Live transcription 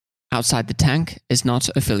Outside the Tank is not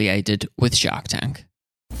affiliated with Shark Tank.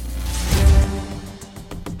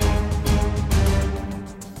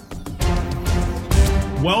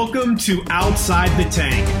 Welcome to Outside the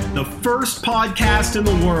Tank, the first podcast in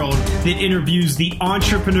the world that interviews the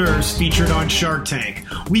entrepreneurs featured on Shark Tank.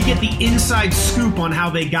 We get the inside scoop on how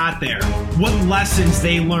they got there, what lessons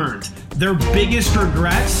they learned, their biggest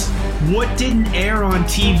regrets, what didn't air on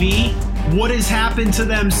TV, what has happened to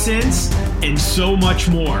them since, and so much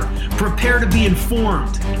more. Prepare to be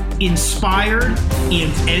informed, inspired,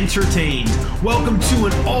 and entertained. Welcome to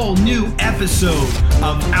an all-new episode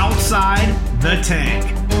of Outside the Tank.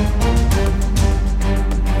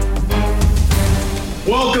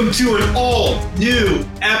 Welcome to an all-new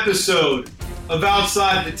episode of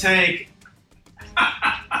Outside the Tank.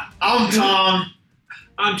 I'm Tom.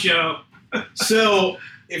 I'm Joe. So,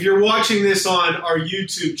 if you're watching this on our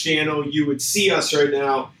YouTube channel, you would see us right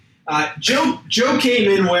now. Joe came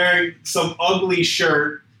in wearing some ugly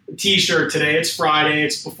t-shirt today. It's Friday.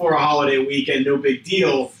 It's before a holiday weekend. No big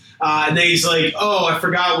deal. And then he's like, oh, I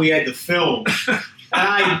forgot we had to film. And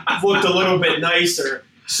I looked a little bit nicer.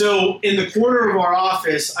 So in the corner of our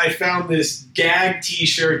office, I found this gag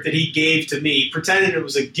t-shirt that he gave to me, pretended it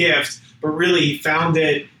was a gift, but really he found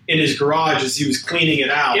it in his garage as he was cleaning it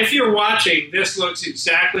out. If you're watching, this looks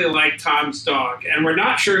exactly like Tom's dog, and we're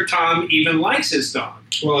not sure Tom even likes his dog.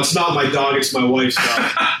 Well, it's not my dog, it's my wife's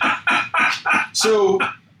dog. So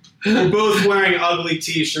we're both wearing ugly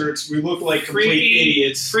t-shirts. We look like complete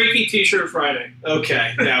idiots. Freaky t-shirt Friday.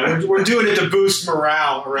 Okay, yeah, we're doing it to boost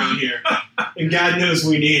morale around here. And God knows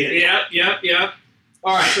we need it. Yep.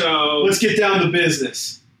 All right, so let's get down to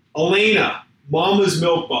business. Elena, Mama's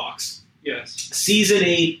Milk Box. Yes. Season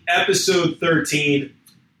 8, Episode 13,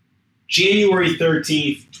 January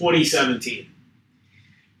 13th, 2017.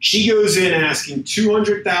 She goes in asking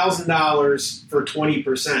 $200,000 for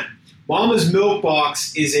 20%. Mama's Milk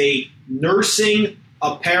Box is a nursing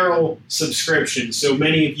apparel subscription. So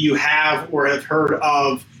many of you have or have heard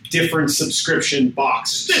of different subscription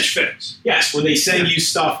boxes. Stitch Fix. Yes, where they send you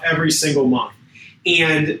stuff every single month.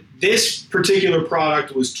 And this particular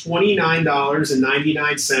product was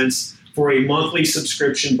 $29.99 for a monthly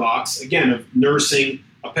subscription box, again, of nursing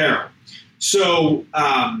apparel. So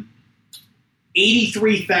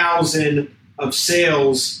 83,000 of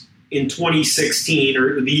sales in 2016,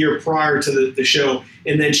 or the year prior to the show,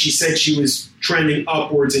 and then she said she was trending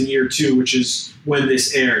upwards in year 2, which is when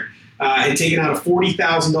this aired. Had taken out a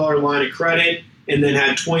 $40,000 line of credit, and then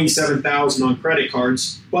had $27,000 on credit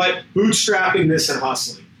cards, but bootstrapping this and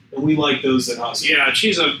hustling. And we like those that hustle. Yeah,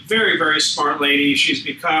 she's a very, very smart lady. She's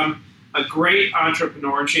become a great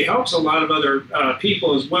entrepreneur, and she helps a lot of other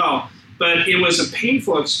people as well. But it was a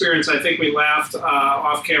painful experience. I think we laughed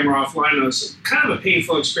off camera, offline. It was kind of a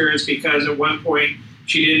painful experience because at one point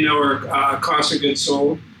she didn't know her cost of goods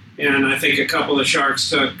sold, and I think a couple of sharks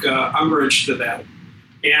took umbrage to that.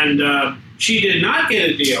 And she did not get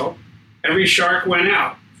a deal. Every shark went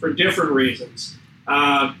out for different reasons.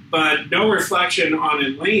 But no reflection on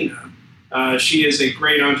Elena. She is a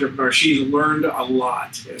great entrepreneur. She's learned a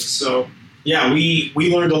lot. So, yeah, we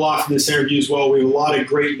learned a lot from this interview as well. We have a lot of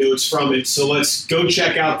great notes from it. So let's go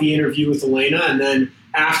check out the interview with Elena, and then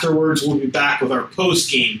afterwards we'll be back with our post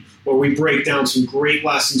game where we break down some great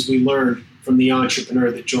lessons we learned from the entrepreneur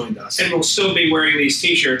that joined us. And we'll still be wearing these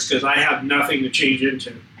t-shirts because I have nothing to change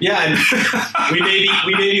into. Yeah, and we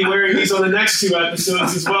may be wearing these on the next 2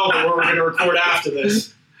 episodes as well, that we're going to record after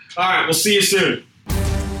this. All right, we'll see you soon.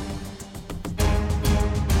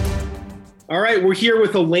 All right, we're here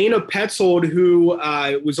with Elena Petzold, who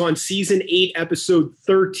was on Season 8, Episode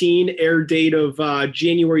 13, air date of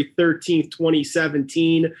January 13th,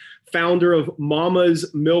 2017, founder of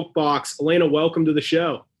Mama's Milk Box. Elena, welcome to the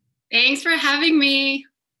show. Thanks for having me.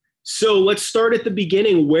 So let's start at the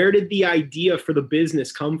beginning. Where did the idea for the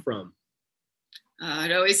business come from?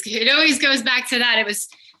 It always goes back to that. It was,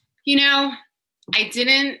 I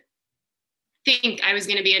didn't think I was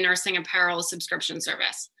going to be a nursing apparel subscription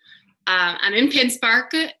service. I'm in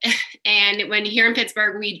Pittsburgh, and when here in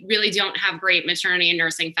Pittsburgh, we really don't have great maternity and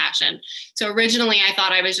nursing fashion. So originally I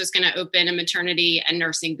thought I was just going to open a maternity and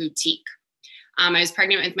nursing boutique. I was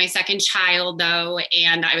pregnant with my second child, though,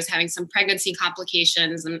 and I was having some pregnancy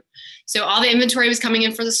complications. And so all the inventory was coming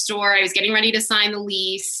in for the store. I was getting ready to sign the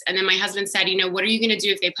lease. And then my husband said, what are you going to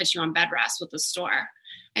do if they put you on bed rest with the store?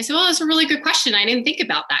 I said, well, that's a really good question. I didn't think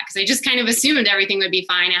about that because I just kind of assumed everything would be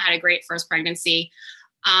fine. I had a great first pregnancy.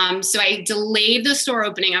 So I delayed the store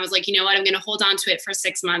opening. I was like, I'm going to hold on to it for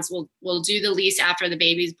 6 months. We'll do the lease after the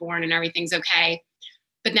baby's born and everything's okay.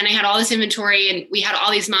 But then I had all this inventory and we had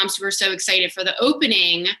all these moms who were so excited for the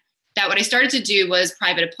opening. that what I started to do was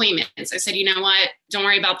private appointments. I said, you know what, don't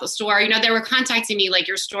worry about the store. You know, they were contacting me like,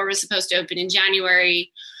 your store was supposed to open in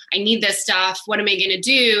January. I need this stuff. What am I going to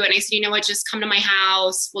do? And I said, you know what, just come to my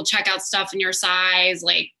house. We'll check out stuff in your size.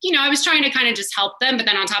 Like, you know, I was trying to kind of just help them. But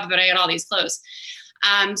then on top of it, I had all these clothes.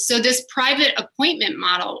 So this private appointment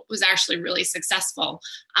model was actually really successful.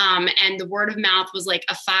 And the word of mouth was like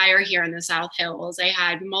a fire here in the South Hills. I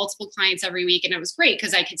had multiple clients every week, and it was great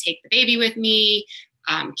because I could take the baby with me.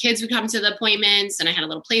 Kids would come to the appointments, and I had a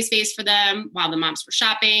little play space for them while the moms were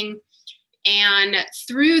shopping. And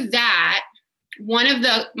through that, one of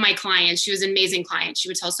my clients, she was an amazing client. She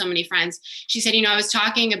would tell so many friends. She said, you know, I was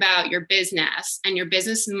talking about your business and your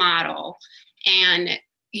business model, and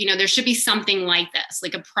you know, there should be something like this,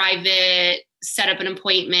 like a private set up an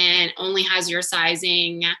appointment, only has your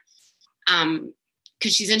sizing,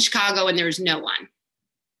 because she's in Chicago and there's no one.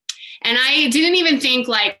 And I didn't even think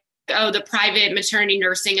like, oh, the private maternity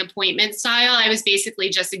nursing appointment style. I was basically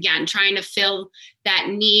just, again, trying to fill that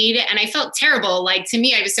need. And I felt terrible. Like, to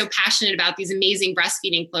me, I was so passionate about these amazing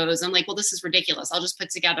breastfeeding clothes. I'm like, well, this is ridiculous. I'll just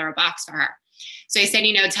put together a box for her. So I said,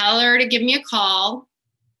 you know, tell her to give me a call.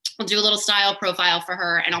 I'll do a little style profile for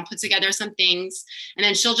her, and I'll put together some things, and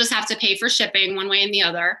then she'll just have to pay for shipping one way and the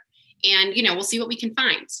other. And, you know, we'll see what we can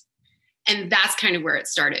find. And that's kind of where it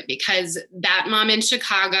started, because that mom in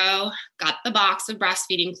Chicago got the box of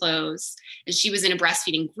breastfeeding clothes, and she was in a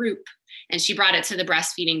breastfeeding group, and she brought it to the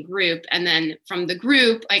breastfeeding group. And then from the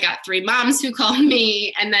group, I got 3 moms who called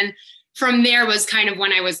me. And then from there was kind of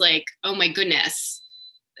when I was like, oh my goodness,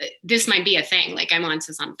 this might be a thing. Like, I'm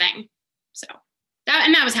onto something. So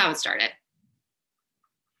that was how it started.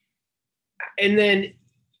 And then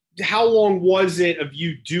how long was it of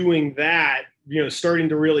you doing that, you know, starting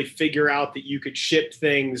to really figure out that you could ship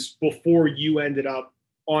things before you ended up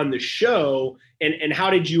on the show? And how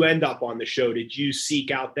did you end up on the show? Did you seek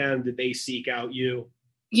out them? Did they seek out you?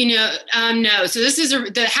 You know, no. So this is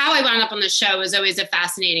how I wound up on the show is always a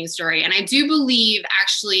fascinating story. And I do believe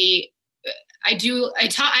actually, I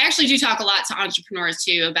actually do talk a lot to entrepreneurs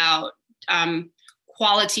too about,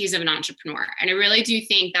 qualities of an entrepreneur. And I really do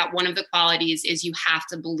think that one of the qualities is you have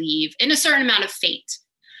to believe in a certain amount of fate.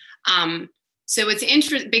 So it's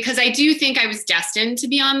interesting because I do think I was destined to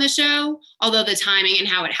be on the show, although the timing and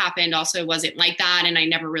how it happened also wasn't like that. And I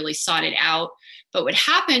never really sought it out. But what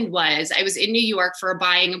happened was I was in New York for a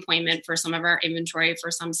buying appointment for some of our inventory for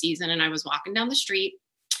some season. And I was walking down the street,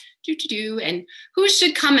 and who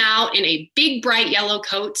should come out in a big, bright yellow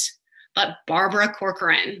coat but Barbara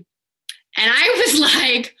Corcoran. And I was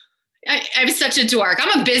like, I was such a dork.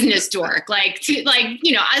 I'm a business dork.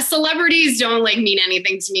 You know, celebrities don't like mean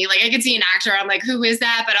anything to me. Like, I could see an actor, I'm like, who is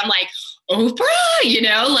that? But I'm like, Oprah, you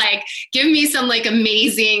know, like, give me some like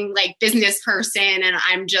amazing like business person, and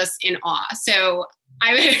I'm just in awe. So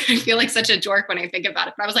I feel like such a dork when I think about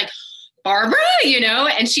it. But I was like, Barbara, you know,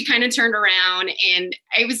 and she kind of turned around, and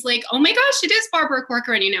I was like, oh my gosh, it is Barbara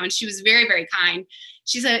Corcoran, you know, and she was very, very kind.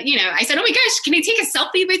 She said, you know, I said, oh my gosh, can I take a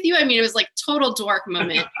selfie with you? I mean, it was like total dork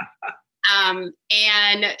moment.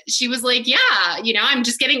 And she was like, yeah, you know, I'm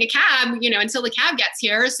just getting a cab, you know, until the cab gets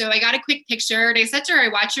here. So I got a quick picture, and I said to her, I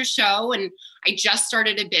watched your show and I just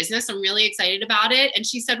started a business. I'm really excited about it. And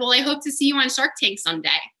she said, well, I hope to see you on Shark Tank someday.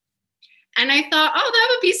 And I thought, oh, that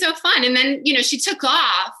would be so fun. And then, you know, she took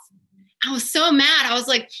off. I was so mad. I was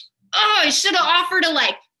like, oh, I should have offered to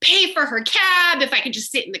like pay for her cab if I could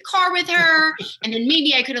just sit in the car with her. And then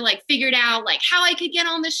maybe I could have like figured out like how I could get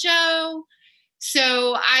on the show.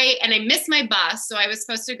 So I missed my bus. So I was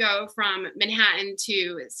supposed to go from Manhattan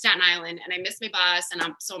to Staten Island, and I missed my bus. And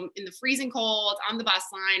I'm in the freezing cold on the bus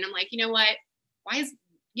line. I'm like, you know what?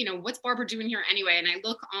 What's Barbara doing here anyway? And I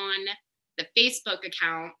look on the Facebook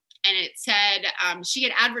account, and it said, she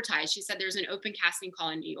had advertised, she said there's an open casting call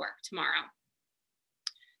in New York tomorrow.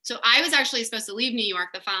 So I was actually supposed to leave New York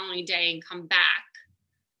the following day and come back.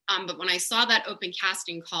 But when I saw that open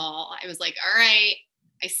casting call, I was like, all right,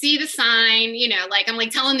 I see the sign, you know, like I'm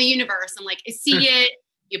like telling the universe, I'm like, I see it.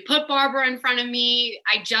 You put Barbara in front of me.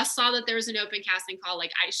 I just saw that there was an open casting call.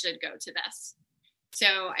 Like, I should go to this.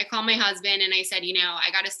 So I called my husband and I said, you know,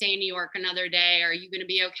 I got to stay in New York another day. Are you going to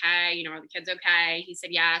be okay? You know, are the kids okay? He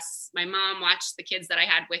said, yes. My mom watched the kids that I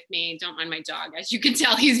had with me. Don't mind my dog. As you can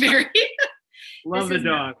tell, he's very... Love the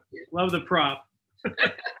dog. Love the prop.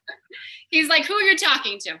 He's like, who are you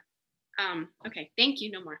talking to? Okay, thank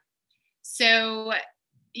you. No more. So,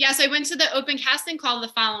 yeah, so I went to the open casting call the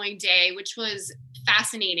following day, which was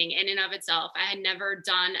fascinating in and of itself. I had never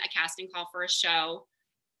done a casting call for a show.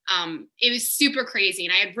 It was super crazy.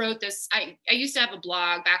 And I had wrote this, I used to have a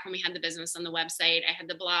blog back when we had the business on the website. I had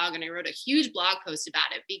the blog and I wrote a huge blog post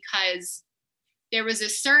about it because there was a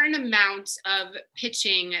certain amount of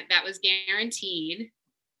pitching that was guaranteed.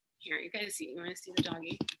 Here, you guys see, you want to see the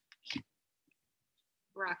doggy?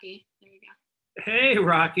 Rocky, there you go. Hey,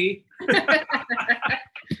 Rocky.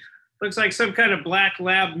 Looks like some kind of black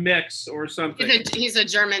lab mix or something. He's a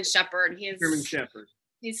German Shepherd. German Shepherd.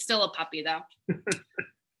 He's still a puppy though.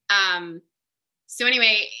 So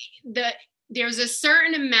anyway, there's a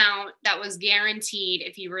certain amount that was guaranteed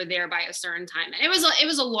if you were there by a certain time. And it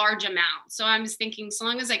was a large amount. So I was thinking, so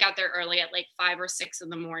long as I got there early at like 5 or 6 in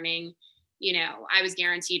the morning, you know, I was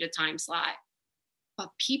guaranteed a time slot. But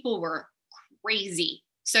people were crazy.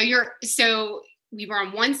 So we were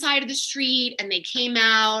on one side of the street and they came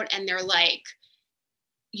out and they're like,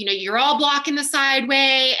 you know, you're all blocking the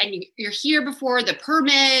sideway and you're here before the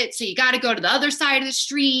permit. So you got to go to the other side of the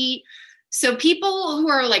street. So people who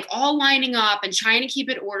are like all lining up and trying to keep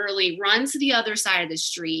it orderly run to the other side of the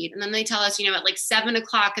street. And then they tell us, you know, at like 7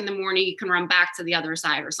 o'clock in the morning, you can run back to the other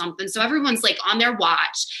side or something. So everyone's like on their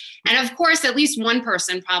watch. And of course, at least one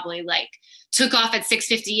person probably like took off at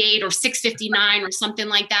 6:58 or 6:59 or something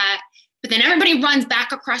like that. But then everybody runs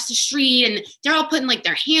back across the street and they're all putting like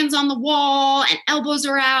their hands on the wall and elbows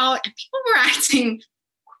are out and people were acting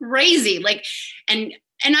crazy. Like, and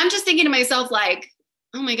I'm just thinking to myself, like,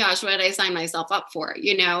 oh my gosh, what did I sign myself up for?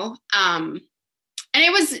 You know? And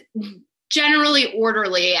it was generally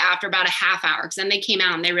orderly after about a half hour. Cause then they came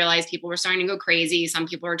out and they realized people were starting to go crazy. Some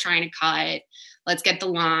people were trying to cut. Let's get the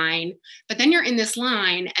line. But then you're in this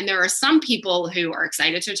line and there are some people who are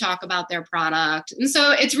excited to talk about their product. And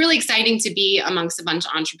so it's really exciting to be amongst a bunch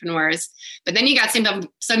of entrepreneurs. But then you got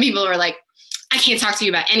some people who are like, I can't talk to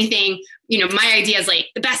you about anything. You know, my idea is like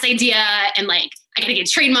the best idea. And like, I got to get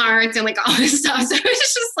trademarked and like all this stuff. So it was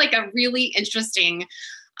just like a really interesting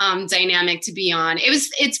dynamic to be on.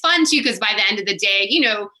 It's fun too, because by the end of the day, you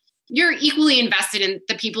know, you're equally invested in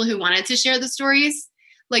the people who wanted to share the stories.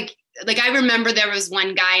 Like I remember there was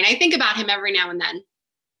one guy, and I think about him every now and then,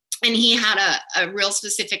 and he had a real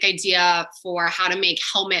specific idea for how to make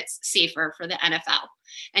helmets safer for the NFL.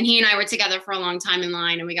 And he and I were together for a long time in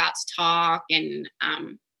line, and we got to talk, and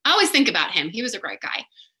I always think about him. He was a great guy.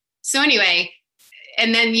 So anyway,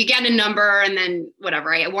 and then you get a number, and then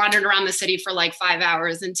whatever, I wandered around the city for like 5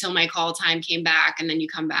 hours until my call time came back, and then you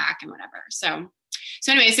come back and whatever. So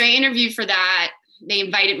anyway, so I interviewed for that. They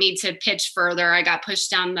invited me to pitch further. I got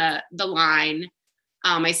pushed down the line.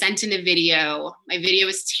 I sent in a video. My video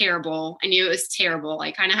was terrible. I knew it was terrible.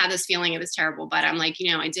 I kind of had this feeling it was terrible, but I'm like,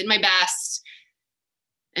 you know, I did my best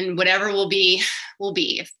and whatever will be, will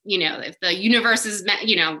be. If, you know, if the universe is,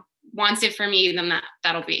 you know, wants it for me, then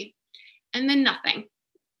that'll be. And then nothing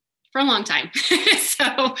for a long time.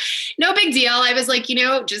 So no big deal. I was like, you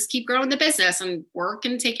know, just keep growing the business and work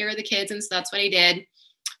and take care of the kids. And so that's what I did.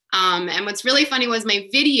 And what's really funny was my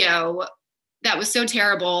video that was so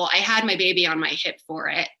terrible. I had my baby on my hip for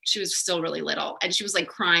it. She was still really little and she was like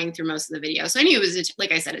crying through most of the video. So I knew it was,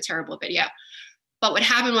 like I said, a terrible video. But what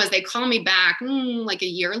happened was they called me back like a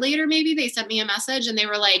year later, maybe they sent me a message and they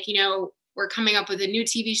were like, you know, we're coming up with a new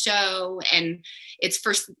TV show and it's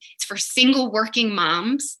for single working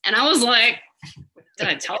moms. And I was like, did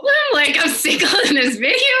I tell them like I'm single in this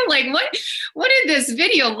video? Like what did this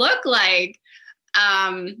video look like?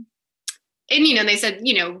 And, you know, they said,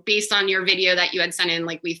 you know, based on your video that you had sent in,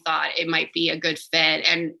 like, we thought it might be a good fit.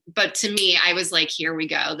 But to me, I was like, here we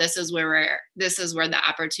go. This is where the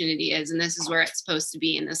opportunity is. And this is where it's supposed to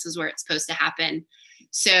be. And this is where it's supposed to happen.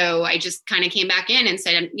 So I just kind of came back in and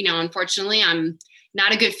said, you know, unfortunately, I'm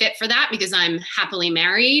not a good fit for that because I'm happily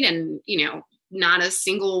married and, you know, not a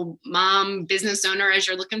single mom business owner as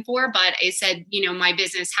you're looking for. But I said, you know, my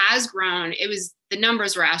business has grown. The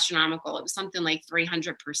numbers were astronomical. It was something like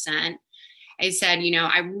 300%. I said, you know,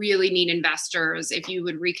 I really need investors. If you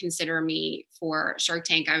would reconsider me for Shark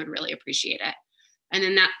Tank, I would really appreciate it. And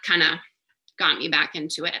then that kind of got me back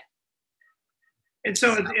into it. And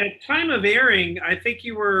so at time of airing, I think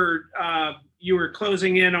you were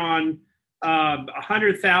closing in on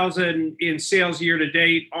 100,000 in sales year to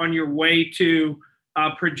date on your way to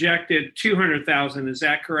projected 200,000. Is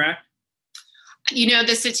that correct? You know,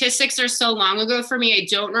 the statistics are so long ago for me, I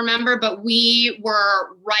don't remember, but we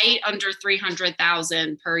were right under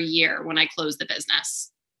 300,000 per year when I closed the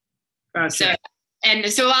business. Gotcha.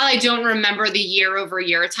 So while I don't remember the year over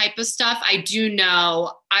year type of stuff, I do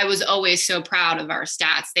know I was always so proud of our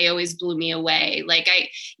stats. They always blew me away. Like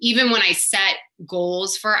even when I set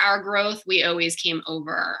goals for our growth, we always came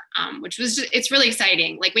over, which was it's really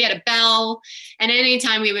exciting. Like we had a bell, and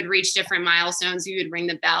anytime we would reach different milestones, we would ring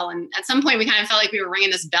the bell. And at some point, we kind of felt like we were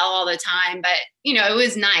ringing this bell all the time. But you know, it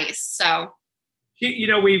was nice. So, you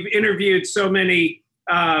know, we've interviewed so many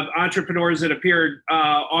entrepreneurs that appeared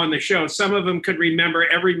on the show. Some of them could remember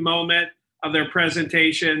every moment of their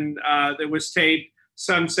presentation that was taped.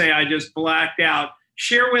 Some say I just blacked out.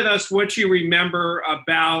 Share with us what you remember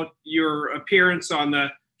about your appearance on the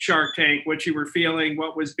Shark Tank, what you were feeling,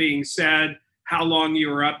 what was being said, how long you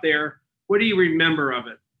were up there. What do you remember of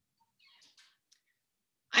it?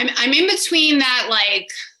 I'm in between that, like,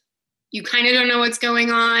 you kind of don't know what's going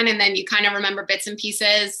on, and then you kind of remember bits and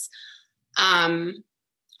pieces.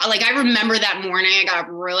 Like, I remember that morning I got up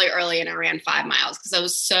really early and I ran 5 miles because I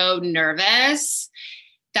was so nervous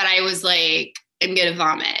that I was like, I'm gonna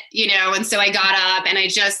vomit, you know? And so I got up and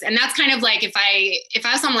and that's kind of like, if I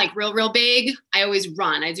have something like real big, I always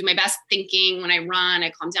run. I do my best thinking when I run, I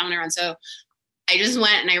calm down when I run. So I just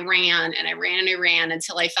went and I ran and I ran and I ran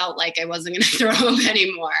until I felt like I wasn't going to throw up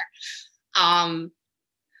anymore.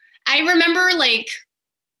 I remember, like,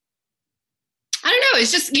 I don't know.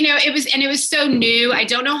 It's just, you know, it was so new. I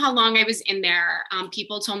don't know how long I was in there.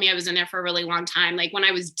 People told me I was in there for a really long time. Like, when I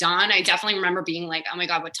was done, I definitely remember being like, oh my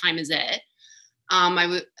God, what time is it?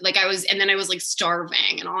 And then I was like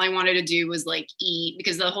starving, and all I wanted to do was like eat,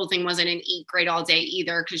 because the whole thing wasn't an eat great all day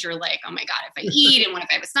either. Cause you're like, oh my God, if I eat, and what if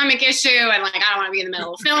I have a stomach issue? And like, I don't want to be in the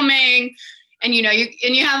middle of filming. And, you know,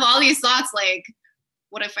 you have all these thoughts like,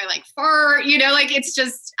 what if I like fart? You know, like, it's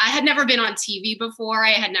just, I had never been on TV before. I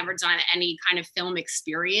had never done any kind of film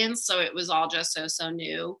experience. So it was all just so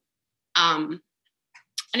new.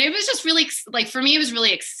 And it was just really, like, for me, it was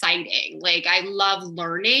really exciting. Like, I love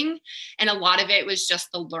learning. And a lot of it was just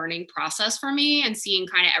the learning process for me and seeing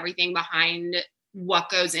kind of everything behind what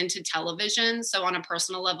goes into television. So on a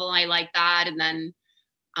personal level, I like that. And then,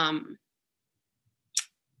 I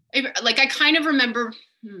kind of remember,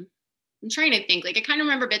 I'm trying to think, like, I kind of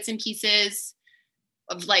remember bits and pieces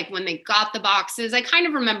of like when they got the boxes. I kind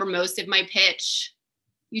of remember most of my pitch.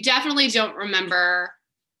 You definitely don't remember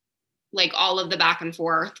like all of the back and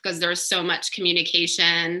forth because there's so much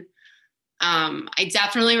communication. I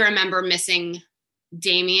definitely remember missing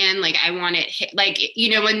Damien. Like, I wanted, like, you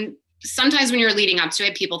know, sometimes when you're leading up to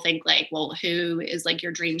it, people think like, well, who is like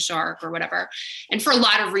your dream shark or whatever. And for a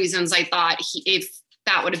lot of reasons, I thought if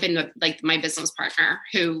that would have been like my business partner,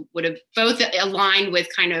 who would have both aligned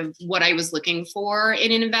with kind of what I was looking for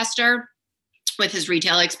in an investor with his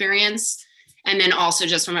retail experience. And then also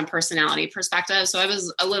just from a personality perspective. So I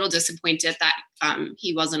was a little disappointed that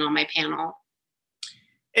he wasn't on my panel.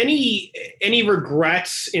 Any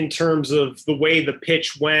regrets in terms of the way the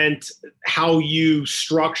pitch went, how you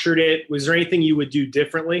structured it? Was there anything you would do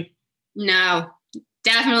differently? No,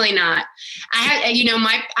 definitely not. I know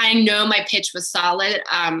my pitch was solid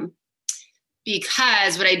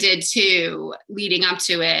because what I did too, leading up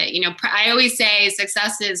to it, you know, I always say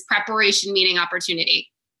success is preparation meeting opportunity.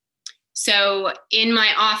 So in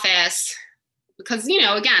my office, because, you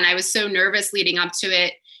know, again, I was so nervous leading up to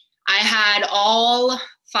it, I had all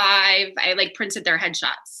 5, I like printed their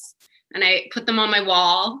headshots and I put them on my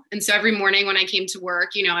wall. And so every morning when I came to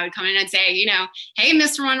work, you know, I would come in and say, you know, hey,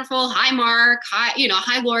 Mr. Wonderful, hi, Mark, hi, you know,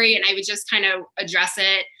 hi, Lori. And I would just kind of address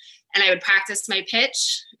it and I would practice my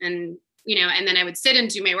pitch and, you know, and then I would sit and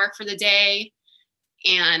do my work for the day.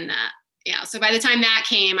 And so by the time that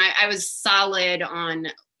came, I was solid on,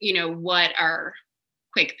 you know, what our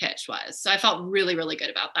quick pitch was. So I felt really, really good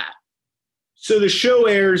about that. So the show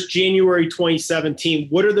airs January 2017.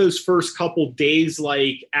 What are those first couple days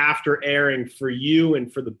like after airing for you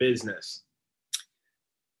and for the business?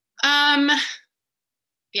 So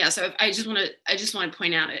I just want to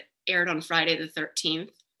point out it aired on Friday the 13th.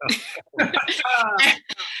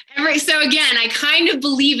 So again, I kind of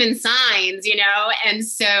believe in signs, you know, and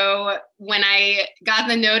so when I got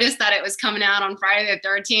the notice that it was coming out on Friday the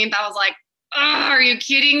 13th, I was like, oh, are you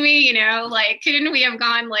kidding me? You know, like, couldn't we have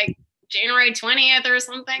gone like January 20th or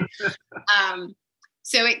something?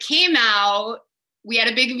 So it came out, we had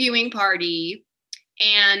a big viewing party,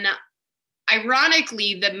 and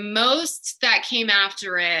ironically, the most that came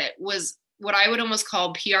after it was what I would almost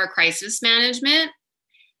call PR crisis management.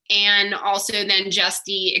 And also then just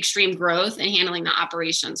the extreme growth and handling the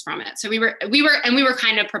operations from it. So we were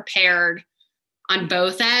kind of prepared on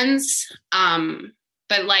both ends.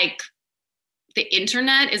 But like the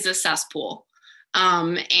internet is a cesspool.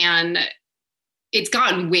 And it's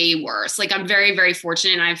gotten way worse. Like, I'm very, very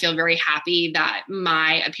fortunate. And I feel very happy that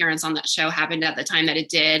my appearance on that show happened at the time that it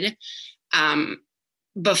did,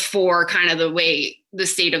 before kind of the way the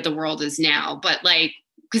state of the world is now. But like,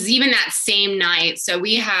 because even that same night, so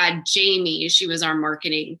we had Jamie, she was our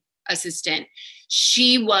marketing assistant.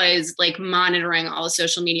 She was like monitoring all the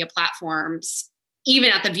social media platforms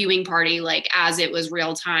even at the viewing party, like as it was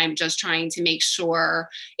real time, just trying to make sure,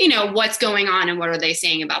 you know, what's going on and what are they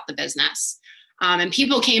saying about the business. And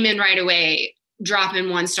people came in right away, dropping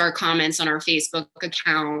 1-star comments on our Facebook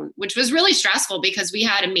account, which was really stressful because we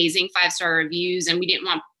had amazing 5-star reviews and we didn't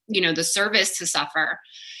want, you know, the service to suffer.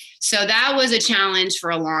 So that was a challenge for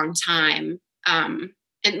a long time. And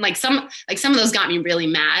like some of those got me really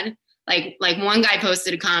mad. Like one guy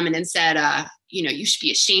posted a comment and said, you know, you should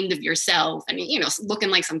be ashamed of yourself. And, you know, looking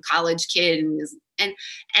like some college kid and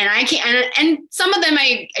I can't, and some of them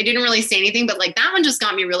I didn't really say anything, but like that one just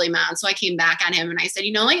got me really mad. So I came back at him and I said,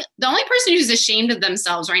 you know, like the only person who's ashamed of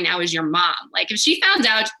themselves right now is your mom. Like if she found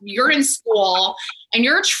out you're in school and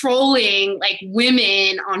you're trolling like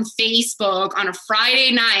women on Facebook on a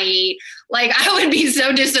Friday night, like I would be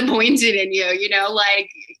so disappointed in you, you know,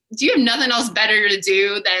 like, do you have nothing else better to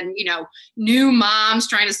do than, you know, new moms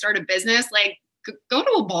trying to start a business? Like go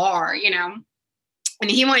to a bar, you know? And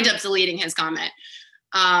he wound up deleting his comment.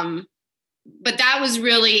 But that was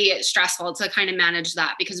really stressful to kind of manage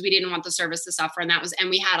that because we didn't want the service to suffer. And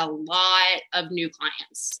we had a lot of new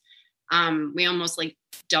clients. We almost like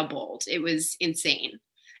doubled. It was insane.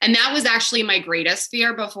 And that was actually my greatest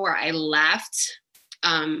fear before I left.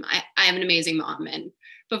 I have an amazing mom, and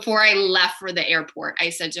before I left for the airport, I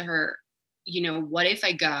said to her, you know, what if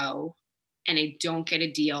I go and I don't get a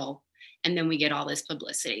deal and then we get all this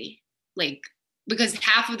publicity? Like, because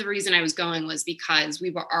half of the reason I was going was because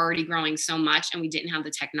we were already growing so much and we didn't have the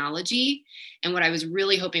technology. And what I was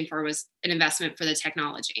really hoping for was an investment for the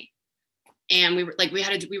technology. And we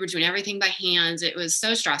were doing everything by hand. It was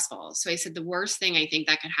so stressful. So I said, the worst thing I think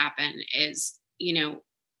that could happen is, you know,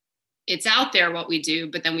 it's out there what we do,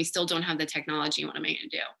 but then we still don't have the technology. What am I going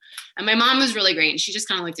to do? And my mom was really great. And she just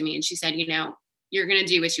kind of looked at me and she said, you know, you're going to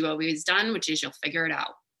do what you always done, which is you'll figure it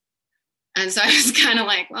out. And so I was kind of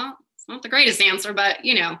like, well, it's not the greatest answer, but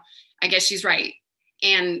you know, I guess she's right.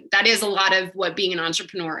 And that is a lot of what being an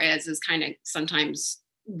entrepreneur is kind of sometimes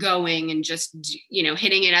going and just, you know,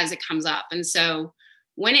 hitting it as it comes up. And so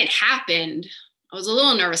when it happened, I was a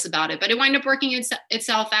little nervous about it, but it wound up working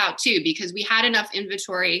itself out too, because we had enough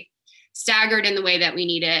inventory staggered in the way that we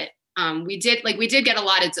need it. We did get a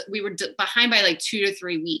lot of, we were behind by like 2 to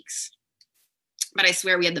 3 weeks, but I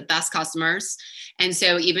swear we had the best customers. And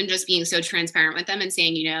so even just being so transparent with them and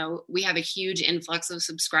saying, you know, we have a huge influx of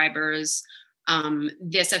subscribers.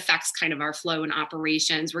 This affects kind of our flow and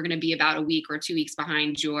operations. We're going to be about a week or 2 weeks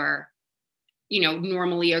behind your, you know,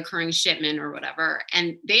 normally occurring shipment or whatever.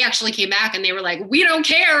 And they actually came back and they were like, we don't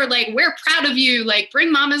care. Like, we're proud of you. Like, bring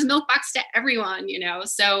Mama's Milk Box to everyone, you know?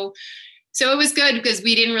 So it was good because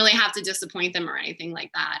we didn't really have to disappoint them or anything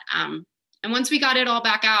like that. And once we got it all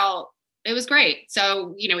back out, it was great.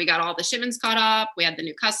 So, you know, we got all the shipments caught up. We had the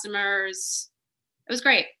new customers. It was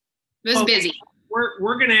great. It was busy.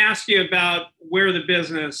 We're going to ask you about where the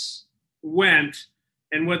business went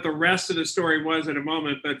and what the rest of the story was in a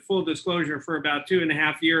moment. But full disclosure, for about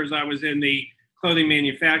 2.5 years, I was in the clothing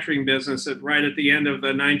manufacturing business right at the end of the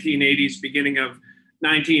 1980s, beginning of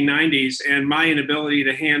 1990s. And my inability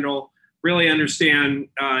to really understand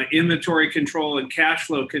inventory control and cash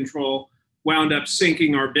flow control wound up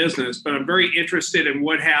sinking our business. But I'm very interested in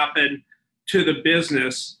what happened to the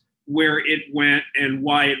business, where it went and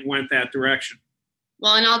why it went that direction.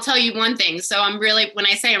 Well, and I'll tell you one thing. So when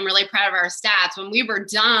I say I'm really proud of our stats, when we were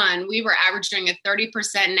done, we were averaging a 30%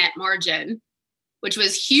 net margin, which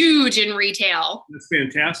was huge in retail. That's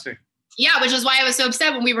fantastic. Yeah, which is why I was so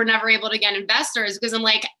upset when we were never able to get investors, because I'm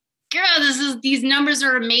like, girl, these numbers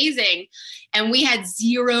are amazing. And we had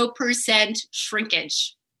 0%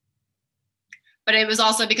 shrinkage. But it was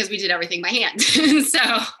also because we did everything by hand. So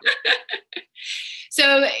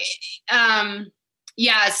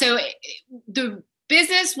the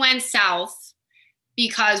business went south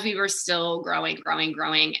because we were still growing.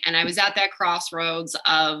 And I was at that crossroads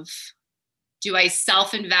of, do I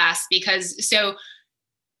self-invest? So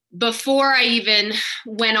before I even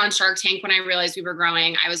went on Shark Tank, when I realized we were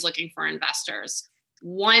growing, I was looking for investors.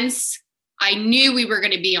 Once I knew we were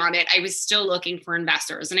going to be on it, I was still looking for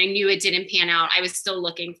investors. And I knew it didn't pan out. I was still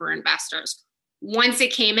looking for investors. Once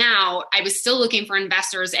it came out, I was still looking for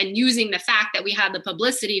investors and using the fact that we had the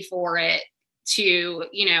publicity for it to,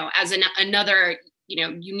 you know, as another, you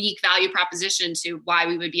know, unique value proposition to why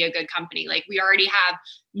we would be a good company. Like, we already have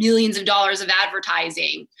millions of dollars of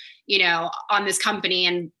advertising, you know, on this company,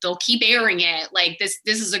 and they'll keep airing it. Like, this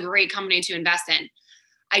is a great company to invest in.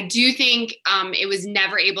 I do think it was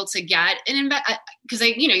never able to get an because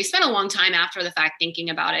you spend a long time after the fact thinking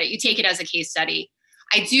about it. You take it as a case study.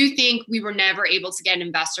 I do think we were never able to get an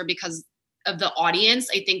investor because of the audience.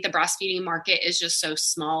 I think the breastfeeding market is just so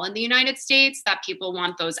small in the United States that people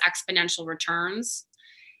want those exponential returns.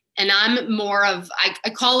 And I'm more of, I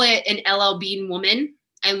call it an LL Bean woman.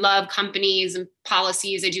 I love companies and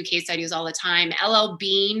policies. I do case studies all the time. LL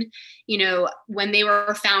Bean, you know, when they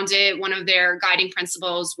were founded, one of their guiding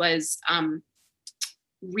principles was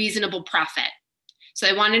reasonable profit. So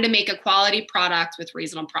I wanted to make a quality product with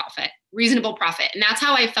reasonable profit. And that's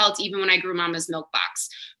how I felt even when I grew Mama's Milk Box.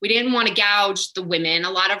 We didn't want to gouge the women.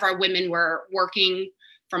 A lot of our women were working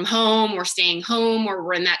from home or staying home, or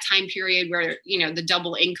were in that time period where, you know, the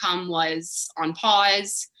double income was on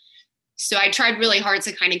pause. So I tried really hard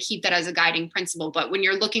to kind of keep that as a guiding principle. But when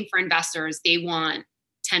you're looking for investors, they want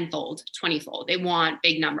tenfold, 20-fold. They want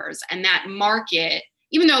big numbers. And that market,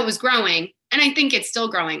 even though it was growing, and I think it's still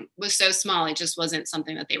growing, was so small, it just wasn't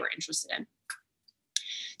something that they were interested in.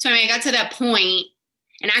 So I got to that point,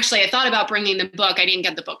 and actually I thought about bringing the book. I didn't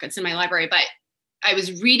get the book. It's in my library, but I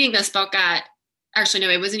was reading this book actually, no,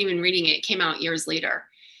 I wasn't even reading it. It came out years later.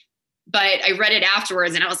 But I read it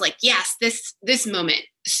afterwards and I was like, yes, this moment.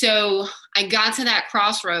 So I got to that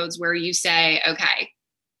crossroads where you say, okay,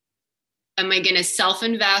 am I going to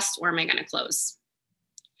self-invest or am I going to close?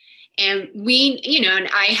 And we, you know, and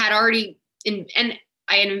I had already, and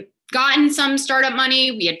I had gotten some startup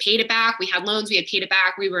money. We had paid it back. We had loans. We had paid it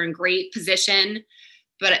back. We were in great position,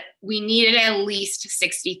 but we needed at least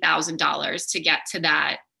 $60,000 to get to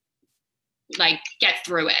that, like get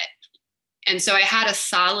through it. And so I had a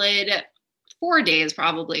solid 4 days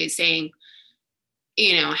probably saying,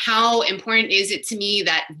 you know, how important is it to me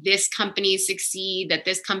that this company succeed, that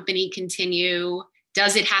this company continue?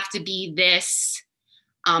 Does it have to be this?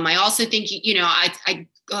 I also think, you know,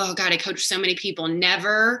 oh God, I coach so many people,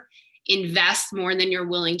 never invest more than you're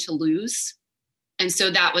willing to lose. And so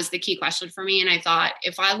that was the key question for me. And I thought,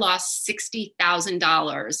 if I lost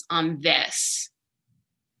 $60,000 on this,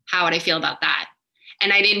 how would I feel about that?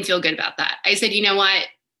 And I didn't feel good about that. I said, you know what,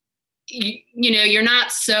 you know, you're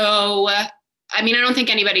not so, I mean, I don't think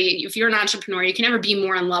anybody, if you're an entrepreneur, you can never be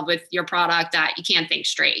more in love with your product that you can't think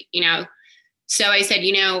straight, you know? So I said,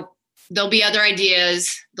 you know, there'll be other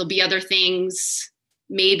ideas, there'll be other things.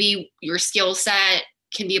 Maybe your skill set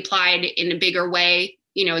can be applied in a bigger way.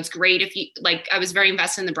 You know, it's great if you, like, I was very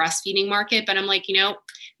invested in the breastfeeding market, but I'm like, you know,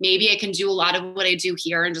 maybe I can do a lot of what I do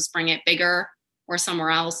here and just bring it bigger or somewhere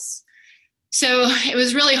else. So it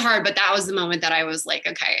was really hard, but that was the moment that I was like,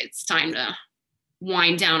 okay, it's time to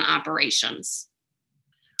wind down operations.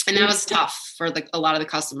 And that was tough for a lot of the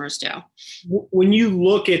customers too. When you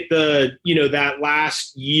look at the, you know, that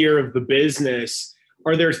last year of the business,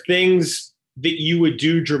 are there things that you would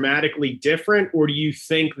do dramatically different? Or do you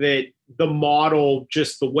think that the model,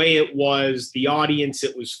 just the way it was, the audience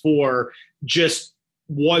it was for, just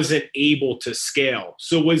wasn't able to scale?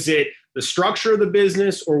 So was it the structure of the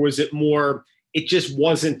business, or was it more, it just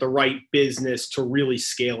wasn't the right business to really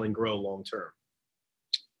scale and grow long term?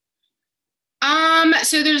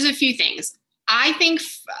 So there's a few things. I think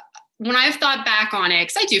when I've thought back on it,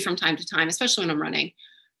 because I do from time to time, especially when I'm running,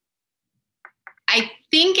 I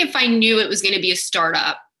think if I knew it was going to be a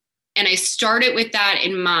startup and I started with that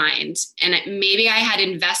in mind, and maybe I had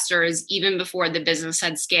investors even before the business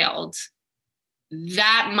had scaled,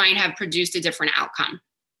 that might have produced a different outcome.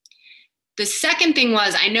 The second thing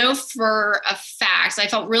was, I know for a fact, I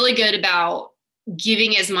felt really good about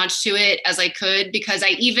giving as much to it as I could, because I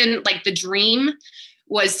even, like, the dream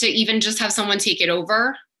was to even just have someone take it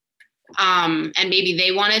over. And maybe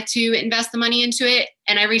they wanted to invest the money into it.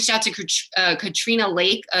 And I reached out to Katrina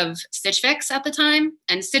Lake of Stitch Fix at the time.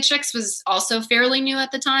 And Stitch Fix was also fairly new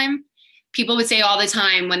at the time. People would say all the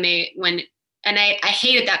time and I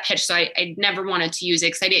hated that pitch. So I never wanted to use it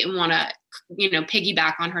because I didn't want to, you know,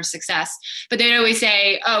 piggyback on her success. But they'd always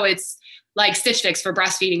say, oh, it's like Stitch Fix for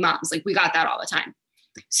breastfeeding moms. Like, we got that all the time.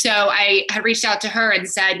 So I had reached out to her and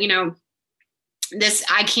said, you know,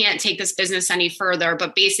 I can't take this business any further,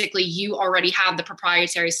 but basically you already have the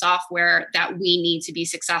proprietary software that we need to be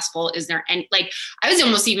successful. Is there any, like, I was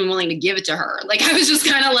almost even willing to give it to her. Like, I was just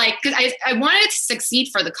kind of like, cause I wanted to succeed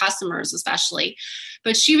for the customers, especially,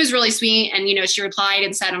 but she was really sweet. And, you know, she replied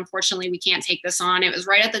and said, unfortunately, we can't take this on. It was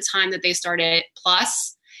right at the time that they started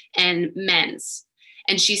Plus and Men's.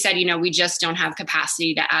 And she said, you know, we just don't have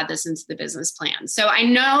capacity to add this into the business plan. So I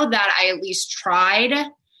know that I at least tried.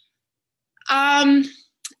 And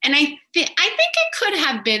I think it could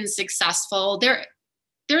have been successful.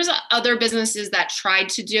 There's other businesses that tried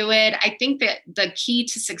to do it. I think that the key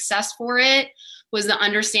to success for it was the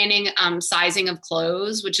understanding sizing of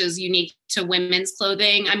clothes, which is unique to women's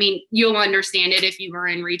clothing. I mean, you'll understand it if you were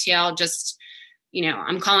in retail. Just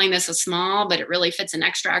I'm calling this a small, but it really fits an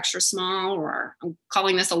extra, extra small, or I'm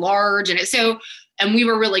calling this a large. And we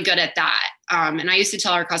were really good at that. And I used to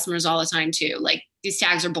tell our customers all the time too, like, these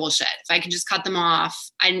tags are bullshit. If I can just cut them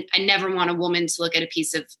off, I never want a woman to look at a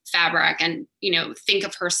piece of fabric and, think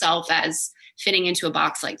of herself as fitting into a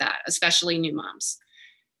box like that, especially new moms.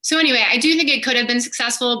 So anyway, I do think it could have been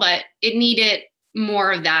successful, but it needed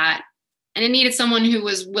more of that. And it needed someone who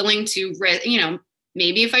was willing to,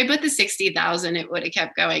 maybe if I put the 60,000, it would have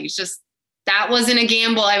kept going. It's just, that wasn't a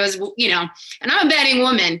gamble I was, and I'm a betting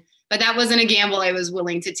woman, but that wasn't a gamble I was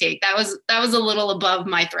willing to take. That was a little above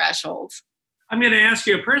my threshold. I'm going to ask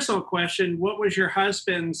you a personal question. What was your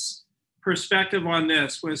husband's perspective on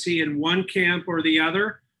this? Was he in one camp or the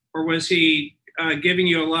other, or was he giving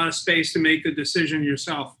you a lot of space to make the decision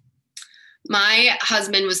yourself? My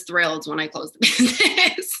husband was thrilled when I closed the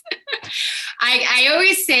business. I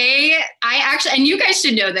always say, and you guys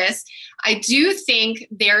should know this, I do think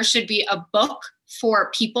there should be a book for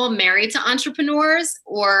people married to entrepreneurs,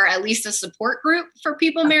 or at least a support group for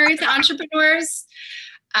people married to entrepreneurs.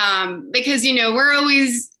 Because,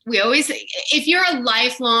 we always, if you're a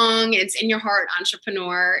lifelong, it's in your heart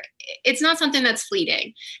entrepreneur, it's not something that's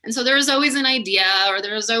fleeting. And so there's always an idea, or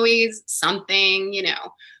there's always something,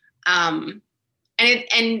 and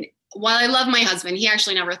while I love my husband, he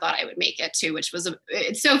actually never thought I would make it too, which was,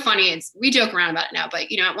 it's so funny. We joke around about it now, but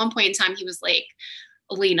at one point in time, he was like,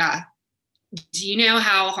 Alina, do you know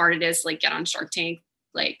how hard it is to get on Shark Tank?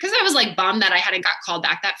 Cause I was bummed that I hadn't got called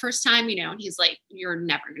back that first time, and he's like, you're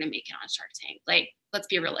never going to make it on Shark Tank. Let's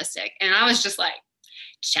be realistic. And I was just like,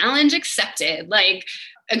 challenge accepted.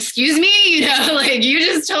 Excuse me, you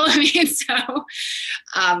just told me.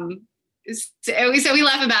 So we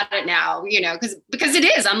laugh about it now, because it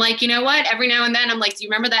is. I'm like, you know what? Every now and then I'm like, do you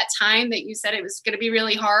remember that time that you said it was going to be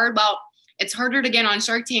really hard? Well, it's harder to get on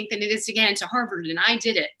Shark Tank than it is to get into Harvard. And I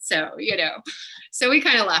did it. So, so we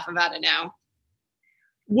kind of laugh about it now.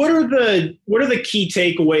 What are the key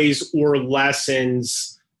takeaways or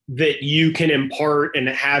lessons that you can impart and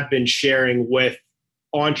have been sharing with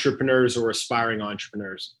entrepreneurs or aspiring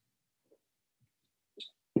entrepreneurs?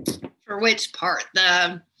 For which part?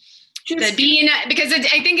 Because I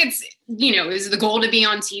think it's, is the goal to be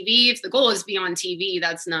on TV? If the goal is to be on TV,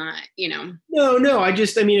 that's not, No.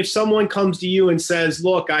 If someone comes to you and says,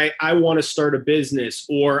 look, I want to start a business,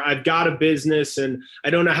 or I've got a business and I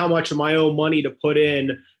don't know how much of my own money to put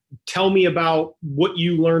in, tell me about what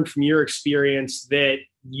you learned from your experience that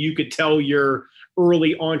you could tell your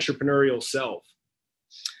early entrepreneurial self.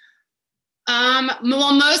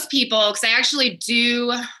 Well, most people, because I actually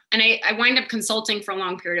do, and I wind up consulting for a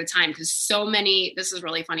long period of time, because this is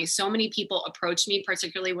really funny, so many people approached me,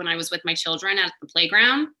 particularly when I was with my children at the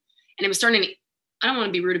playground, and it was starting to, I don't want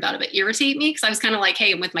to be rude about it, but irritate me, because I was kind of like,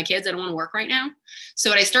 hey, I'm with my kids, I don't want to work right now. So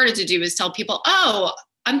what I started to do is tell people, oh,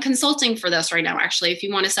 I'm consulting for this right now, actually. If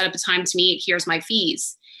you want to set up a time to meet, here's my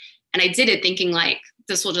fees. And I did it thinking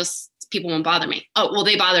people won't bother me. Oh, well,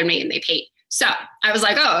 they bothered me and they paid. So I was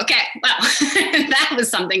like, oh, okay, well, that was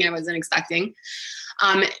something I wasn't expecting.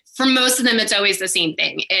 For most of them, it's always the same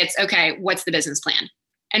thing. It's, okay, what's the business plan?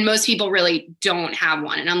 And most people really don't have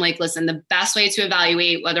one. And I'm like, listen, the best way to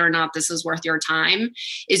evaluate whether or not this is worth your time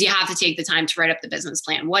is you have to take the time to write up the business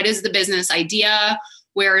plan. What is the business idea?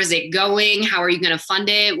 Where is it going? How are you going to fund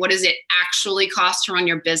it? What does it actually cost to run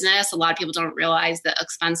your business? A lot of people don't realize the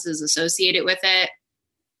expenses associated with it.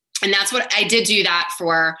 And that's what I did, do that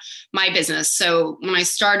for my business. So when I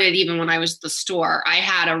started, even when I was at the store, I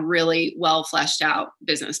had a really well fleshed out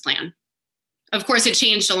business plan. Of course, it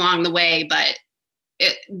changed along the way, but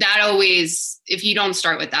if you don't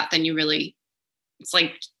start with that, then it's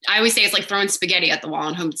like, I always say it's like throwing spaghetti at the wall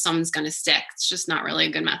and hoping someone's going to stick. It's just not really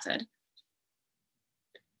a good method.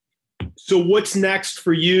 So what's next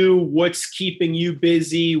for you? What's keeping you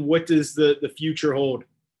busy? What does the future hold?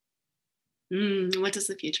 What does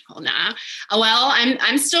the future hold now? Well,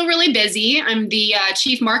 I'm still really busy. I'm the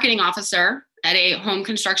chief marketing officer at a home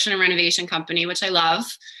construction and renovation company, which I love.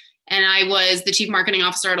 And I was the chief marketing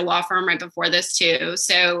officer at a law firm right before this too.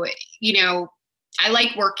 So, I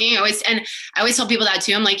like working. I always tell people that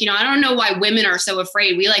too. I'm like, I don't know why women are so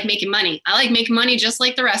afraid. We like making money. I like making money just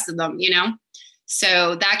like the rest of them,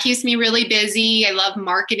 So that keeps me really busy. I love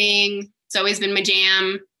marketing. It's always been my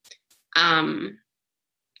jam.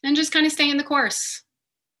 And just kind of staying the course.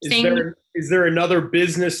 Is there another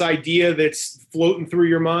business idea that's floating through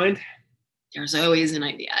your mind? There's always an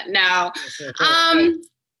idea. No.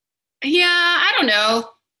 Yeah, I don't know.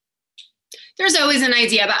 There's always an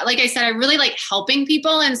idea about, like I said, I really like helping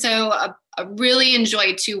people. And so a really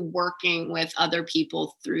enjoy too working with other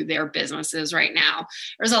people through their businesses right now.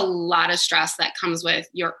 There's a lot of stress that comes with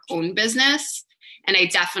your own business. And I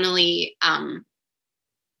definitely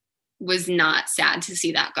was not sad to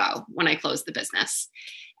see that go when I closed the business,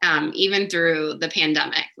 even through the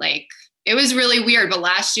pandemic. Like, it was really weird. But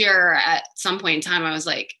last year at some point in time, I was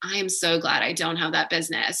like, I am so glad I don't have that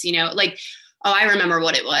business, you know, like, oh, I remember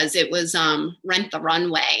what it was. It was Rent the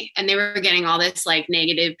Runway. And they were getting all this like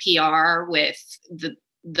negative PR with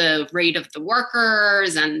the rate of the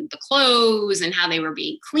workers and the clothes and how they were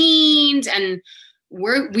being cleaned. And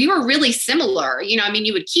we were really similar. You know, I mean,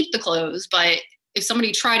 you would keep the clothes, but if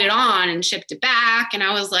somebody tried it on and shipped it back, and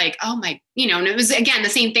I was like, oh my, you know, and it was, again, the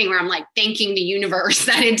same thing where I'm like thanking the universe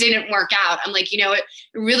that it didn't work out. I'm like, you know, it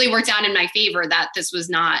really worked out in my favor that this was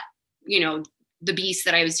not, you know, the beast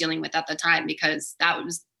that I was dealing with at the time, because that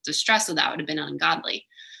was the stress of that would have been ungodly.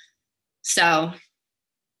 So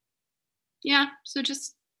yeah, so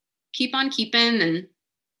just keep on keeping and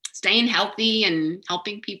staying healthy and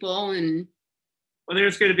helping people. And well,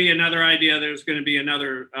 there's going to be another idea. There's going to be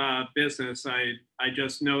another business. I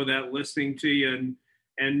just know that listening to you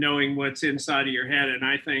and knowing what's inside of your head. And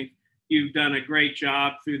I think you've done a great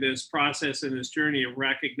job through this process and this journey of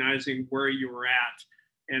recognizing where you were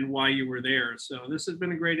at and why you were there. So this has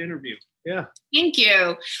been a great interview. Yeah. Thank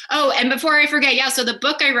you. Oh, and before I forget, yeah, so the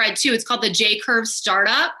book I read too, it's called The J-Curve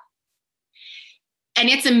Startup. And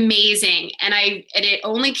it's amazing. And it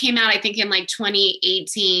only came out, I think, in like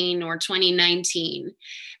 2018 or 2019.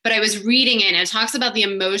 But I was reading it, and it talks about the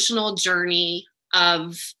emotional journey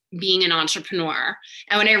of being an entrepreneur.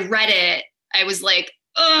 And when I read it, I was like,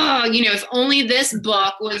 oh, you know, if only this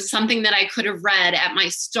book was something that I could have read at my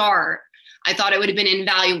start, I thought it would have been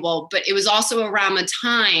invaluable. But it was also around the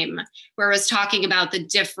time where I was talking about the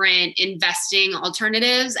different investing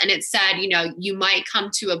alternatives. And it said, you know, you might come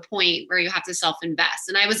to a point where you have to self-invest.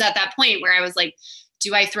 And I was at that point where I was like,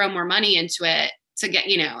 do I throw more money into it to get,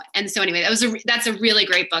 you know? And so anyway, that's a really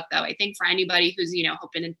great book though. I think for anybody who's, you know,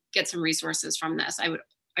 hoping to get some resources from this,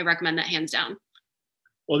 I recommend that hands down.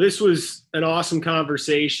 Well, this was an awesome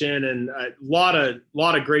conversation and a lot of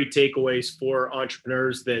great takeaways for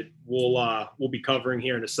entrepreneurs that we'll be covering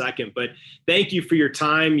here in a second. But thank you for your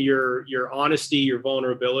time, your honesty, your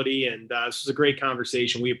vulnerability, and this was a great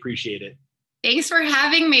conversation. We appreciate it. Thanks for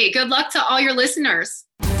having me. Good luck to all your listeners.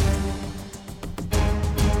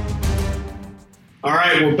 All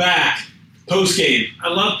right, we're back. Post-game. I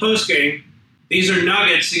love post-game. These are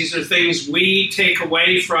nuggets. These are things we take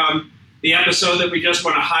away from the episode that we just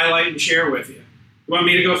want to highlight and share with you. You want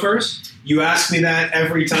me to go first? You ask me that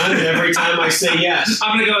every time, and every time I say yes.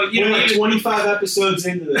 I'm going to go. We're like 25 episodes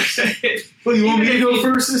into this. Well, you want me to go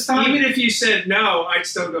first this time? Even if you said no, I'd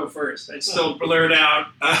still go first. I'd still blurt out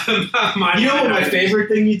my. You know what my favorite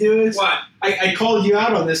thing you do is? What? I called you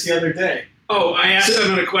out on this the other day. Oh, I asked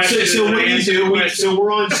them a question. So what you do? So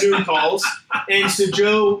we're on Zoom calls, and so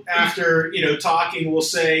Joe, after talking, will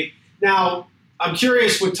say, "Now, I'm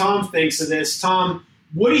curious what Tom thinks of this. Tom,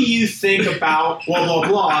 what do you think about blah, blah,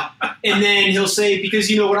 blah?" And then he'll say,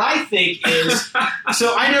 because what I think is,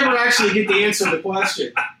 so I never actually get to answer the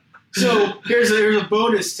question. So here's a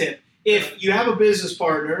bonus tip. If you have a business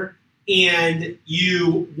partner and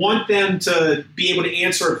you want them to be able to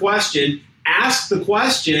answer a question, ask the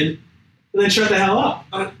question and then shut the hell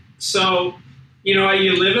up. So, you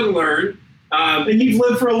live and learn. And you've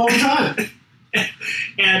lived for a long time.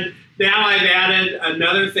 And now I've added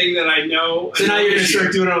another thing that I know. So now you're going to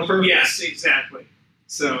start doing it on purpose? Yes, exactly.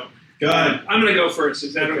 So I'm going to go first.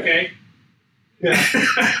 Is that okay? Yeah.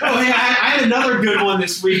 Oh, hey, I had another good one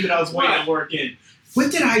this week that I was waiting to work in.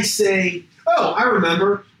 What did I say? Oh, I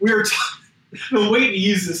remember. We were I've been waiting to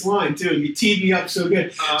use this line, too. You teed me up so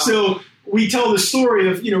good. So we tell the story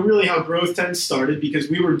of, really how Growth Tent started because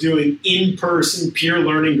we were doing in-person peer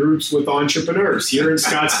learning groups with entrepreneurs here in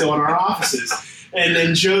Scottsdale in our offices. And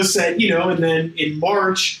then Joe said, and then in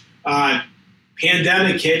March,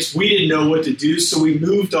 pandemic hits, we didn't know what to do, so we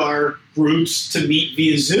moved our groups to meet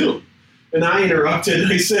via Zoom. And I interrupted,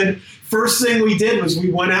 and I said, first thing we did was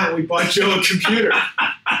we went out and we bought Joe a computer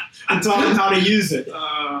and taught him how to use it.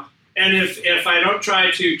 And if I don't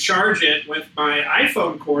try to charge it with my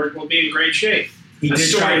iPhone cord, we'll be in great shape. He did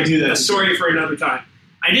try to do that. A story for another time.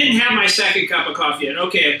 I didn't have my second cup of coffee yet.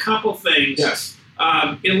 Okay, a couple things. Yes.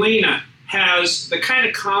 Elena has the kind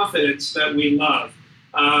of confidence that we love.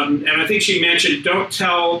 And I think she mentioned, don't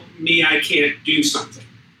tell me I can't do something.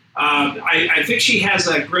 I think she has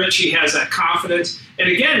that grit. She has that confidence. And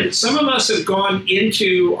again, some of us have gone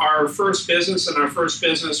into our first business, and our first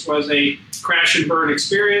business was a crash and burn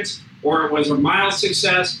experience, or it was a mild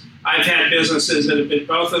success. I've had businesses that have been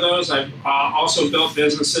both of those. I've also built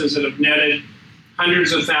businesses that have netted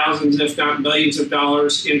hundreds of thousands, if not millions of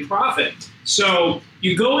dollars in profit. So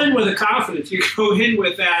you go in with a confidence. You go in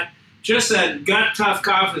with that gut tough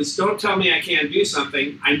confidence. Don't tell me I can't do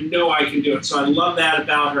something. I know I can do it. So I love that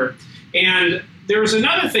about her. And there's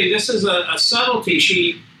another thing. This is a subtlety.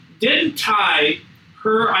 She didn't tie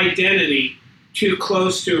her identity too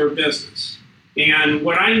close to her business. And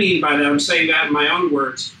what I mean by that, I'm saying that in my own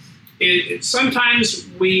words, sometimes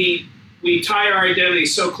we tie our identity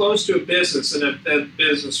so close to a business, and if that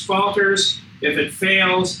business falters, if it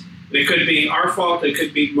fails, it could be our fault, it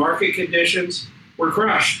could be market conditions, we're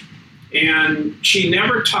crushed. And she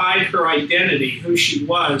never tied her identity, who she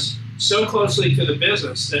was, so closely to the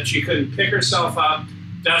business that she couldn't pick herself up,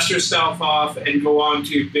 dust herself off, and go on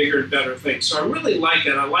to bigger and better things. So I really like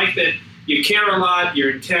that. I like that you care a lot,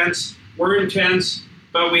 you're intense, we're intense,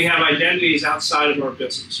 but we have identities outside of our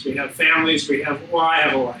business. We have families, I have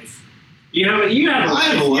a life. You have a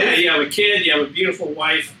life. Yeah, you have a kid, you have a beautiful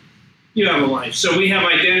wife, you have a life. So we have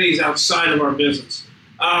identities outside of our business.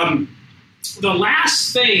 The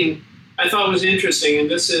last thing I thought was interesting, and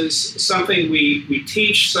this is something we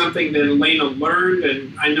teach, something that Elena learned,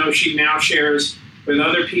 and I know she now shares with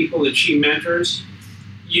other people that she mentors.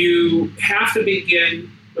 You have to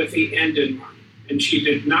begin with the end in mind. And she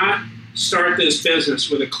did not start this business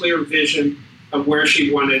with a clear vision of where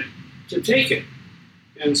she wanted to take it.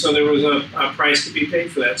 And so there was a price to be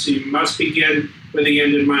paid for that. So you must begin with the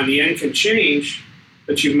end in mind. The end can change,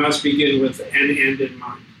 but you must begin with an end in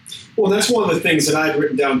mind. Well, that's one of the things that I'd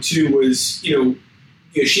written down too was,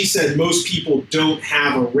 she said most people don't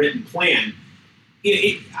have a written plan.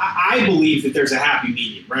 I believe that there's a happy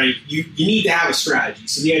medium, right? You need to have a strategy.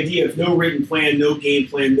 So the idea of no written plan, no game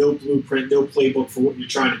plan, no blueprint, no playbook for what you're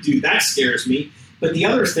trying to do, that scares me. But the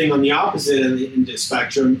other thing on the opposite end of the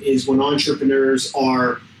spectrum is when entrepreneurs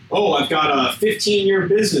are, I've got a 15-year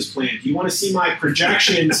business plan. Do you want to see my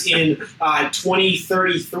projections in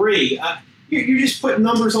 2033? You're just putting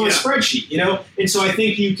numbers on a spreadsheet, And so I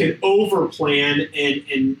think you can over-plan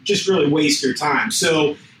and just really waste your time.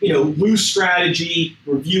 So, loose strategy,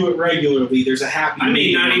 review it regularly. There's a happy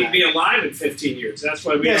medium. I may not even be alive in 15 years. That's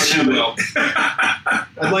why we don't have it.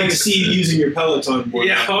 I'd like to see you using your Peloton more.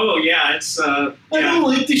 Yeah. Oh, yeah. It's. I don't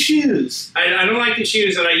like the shoes. I don't like the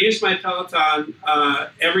shoes, and I use my Peloton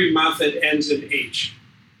every month. It ends in H.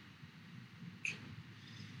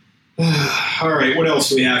 All right. What else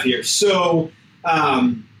do we have here? So,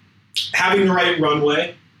 having the right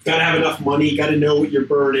runway. Got to have enough money. Got to know what your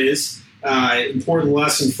burn is. Important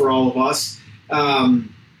lesson for all of us.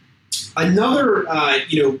 Another,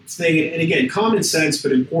 thing, and again, common sense,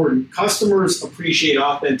 but important. Customers appreciate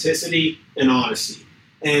authenticity and honesty,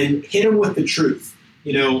 and hit them with the truth.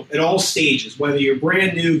 At all stages, whether you're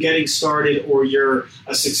brand new, getting started, or you're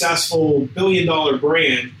a successful billion-dollar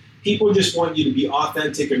brand, people just want you to be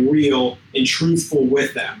authentic and real and truthful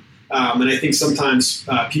with them. And I think sometimes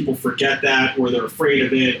people forget that, or they're afraid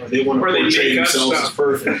of it, or they want to portray themselves as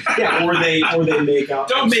perfect. Yeah, or they make up.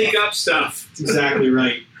 Don't make up stuff. That's exactly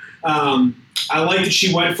right. I like that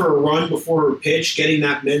she went for a run before her pitch, getting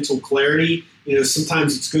that mental clarity.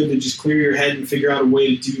 Sometimes it's good to just clear your head and figure out a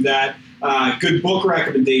way to do that. Good book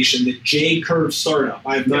recommendation, the J-Curve Startup.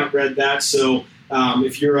 I have not read that, so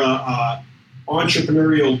if you're a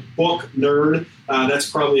entrepreneurial book nerd, that's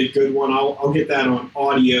probably a good one. I'll get that on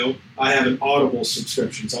audio. I have an Audible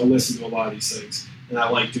subscription, so I listen to a lot of these things, and I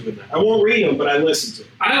like doing that. I won't read them, but I listen to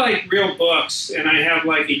them. I like real books, and I have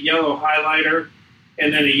like a yellow highlighter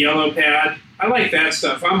and then a yellow pad. I like that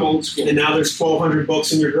stuff. I'm old school. And now there's 1,200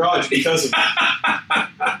 books in your garage because of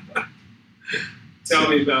it. Tell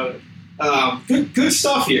me about it. Good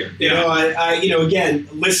stuff here. I again,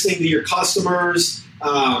 listening to your customers,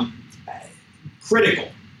 critical.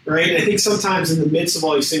 Right? And I think sometimes in the midst of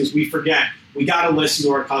all these things, we forget we got to listen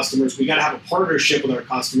to our customers. We got to have a partnership with our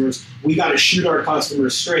customers. We got to shoot our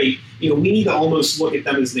customers straight. We need to almost look at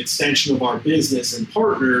them as an extension of our business and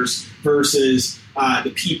partners versus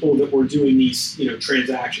the people that we're doing these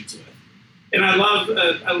transactions with. And I love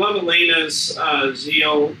Elena's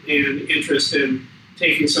zeal and interest in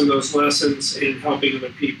taking some of those lessons and helping other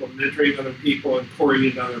people, mentoring other people, and pouring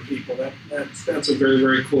into other people. That's a very,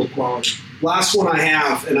 very cool quality. Last one I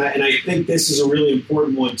have, and I think this is a really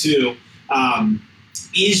important one too,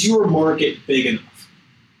 is your market big enough?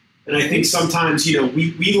 And I think sometimes,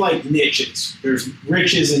 we like niches. There's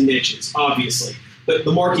riches and niches, obviously. But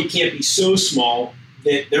the market can't be so small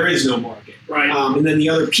that there is no market. Right. And then the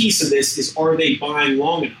other piece of this is, are they buying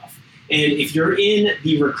long enough? And if you're in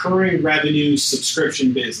the recurring revenue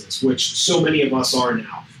subscription business, which so many of us are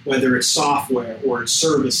now, whether it's software or it's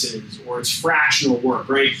services or it's fractional work,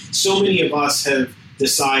 right? So many of us have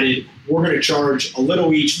decided we're going to charge a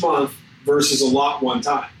little each month versus a lot one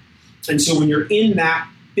time. And so when you're in that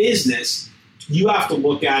business, you have to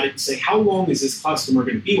look at it and say, how long is this customer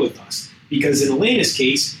going to be with us? Because in Elena's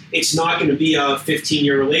case, it's not going to be a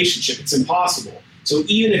 15-year relationship. It's impossible. So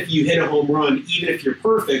even if you hit a home run, even if you're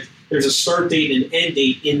perfect, there's a start date and an end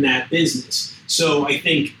date in that business. So I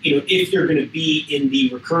think, if you're going to be in the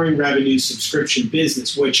recurring revenue subscription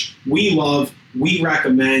business, which we love, we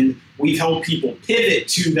recommend, we've helped people pivot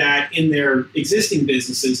to that in their existing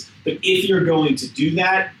businesses. But if you're going to do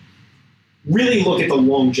that, really look at the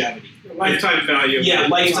longevity. Lifetime value. Yeah,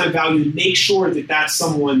 lifetime value. Make sure that that's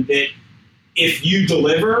someone that, if you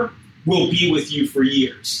deliver, will be with you for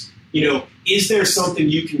years. Is there something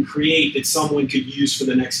you can create that someone could use for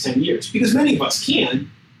the next 10 years? Because many of us can,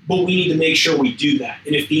 but we need to make sure we do that.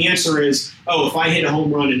 And if the answer is, if I hit a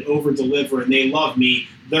home run and over-deliver and they love me,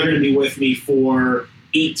 they're going to be with me for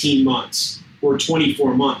 18 months or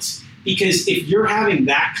 24 months. Because if you're having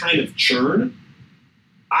that kind of churn,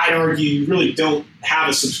 I'd argue you really don't have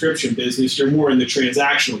a subscription business. You're more in the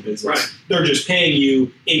transactional business. Right. They're just paying you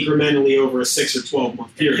incrementally over a 6 or 12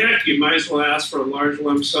 month period. Heck, you might as well ask for a large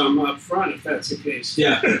lump sum up front if that's the case.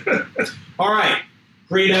 Yeah. All right.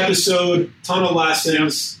 Great episode. Ton of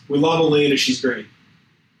lessons. We love Elena. She's great.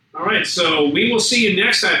 All right. So we will see you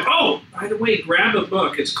next time. Oh, by the way, grab a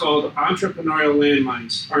book. It's called Entrepreneurial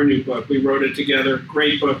Landmines, our new book. We wrote it together.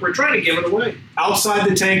 Great book. We're trying to give it away.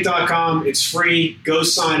 OutsideTheTank.com. It's free. Go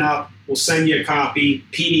sign up. We'll send you a copy,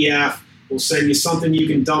 PDF. We'll send you something you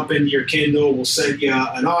can dump into your Kindle. We'll send you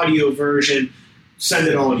an audio version. Send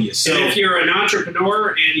it all to you. So, and if you're an entrepreneur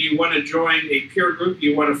and you want to join a peer group,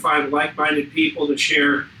 you want to find like-minded people to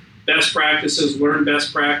share best practices, learn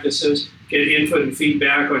best practices, get input and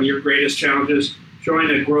feedback on your greatest challenges,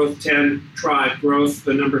 join a Growth 10 tribe,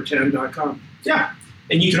 growth10.com. Yeah.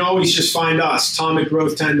 And you can always just find us, Tom at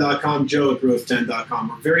growth10.com, Joe at growth10.com.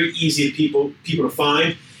 We're very easy people to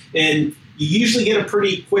find. And you usually get a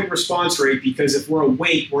pretty quick response rate because if we're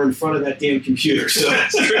awake, we're in front of that damn computer. So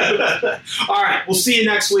that's true. All right. We'll see you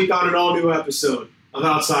next week on an all-new episode of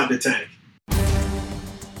Outside the Tank.